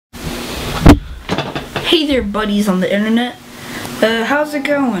Hey there, buddies on the internet. How's it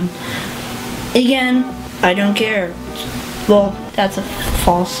going? Again, I don't care. Well, that's a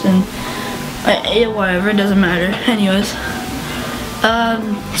false and yeah, whatever, it doesn't matter. Anyways,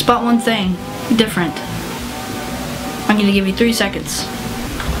 spot one thing different. I'm gonna give you 3 seconds.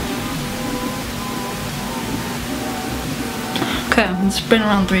 Okay, it's been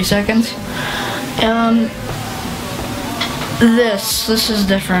around 3 seconds. This is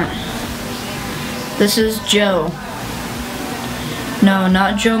different. This is Joe. No,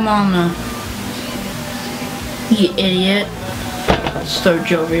 not Joe Mama. You idiot. Let's throw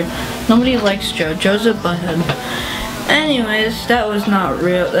Joe over here. Nobody likes Joe. Joe's a butthead. Anyways, that was not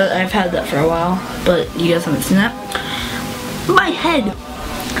real. I've had that for a while, but you guys haven't seen that. My head.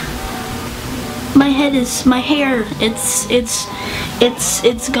 My head is my hair. It's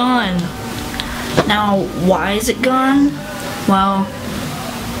gone. Now, why is it gone? Well,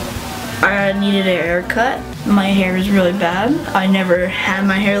 I needed a haircut. My hair is really bad. I never had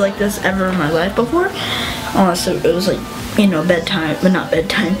my hair like this ever in my life before. Unless it was like, you know, bedtime, but not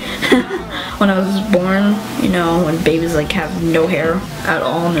bedtime. When I was born, you know, when babies like have no hair at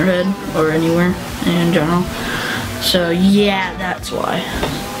all on their head or anywhere in general. So yeah, that's why.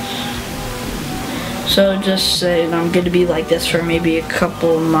 So just say I'm going to be like this for maybe a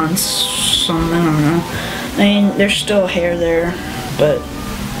couple months, something, I don't know. I mean, there's still hair there, but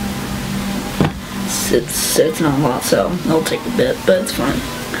it's not a lot, so it'll take a bit, but it's fine.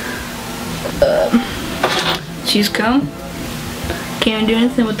 She's come. Can't do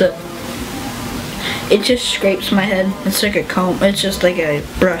anything with it. It just scrapes my head. It's like a comb. It's just like a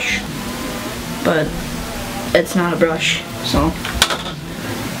brush, but it's not a brush. So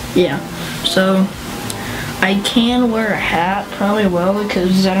yeah. So I can wear a hat, probably will,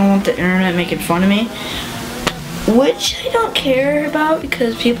 because I don't want the internet making fun of me. Which I don't care about,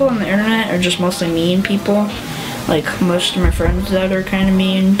 because people on the internet are just mostly mean people. Like most of my friends that are kind of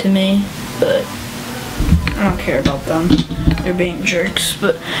mean to me, but I don't care about them. They're being jerks,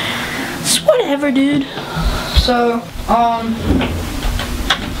 but it's whatever, dude. So,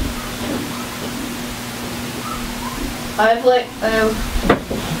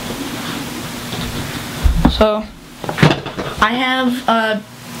 I have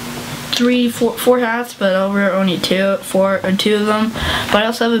 4 hats, but I'll wear only 2 of them. But I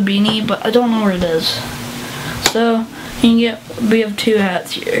also have a beanie, but I don't know where it is. So we have 2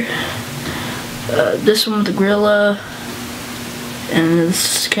 hats here. This one with the gorilla, and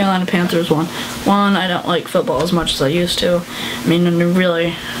this Carolina Panthers one. I don't like football as much as I used to. I mean, I'm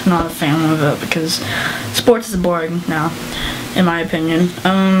really not a fan of it because sports is boring now, in my opinion.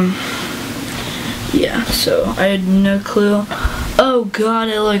 Yeah, so I had no clue. Oh god,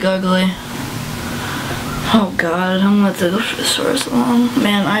 I look ugly. Oh god, I'm gonna have to go for the source long.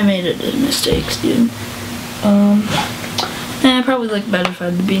 Man, I made mistakes, dude. I probably look better if I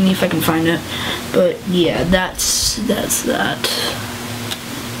had the beanie, if I can find it. But yeah, that's that.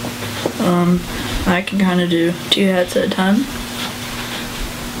 I can kind of do 2 hats at a time.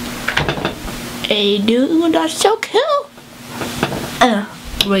 Hey dude, that's so cool.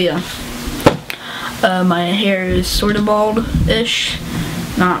 Well yeah. My hair is sort of bald-ish.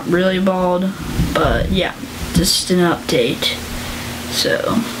 Not really bald, but yeah, just an update.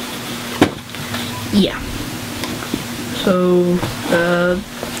 So, yeah. So,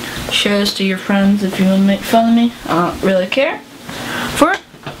 share this to your friends if you want to make fun of me. I don't really care for it.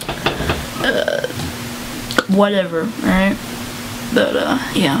 Whatever, alright? But,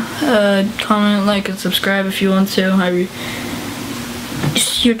 yeah. Comment, like, and subscribe if you want to.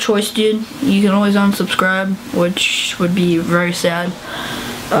 It's your choice, dude. You can always unsubscribe, which would be very sad.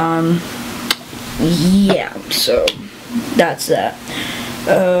 Yeah, so that's that.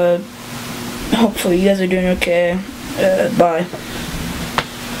 Hopefully you guys are doing okay. Bye.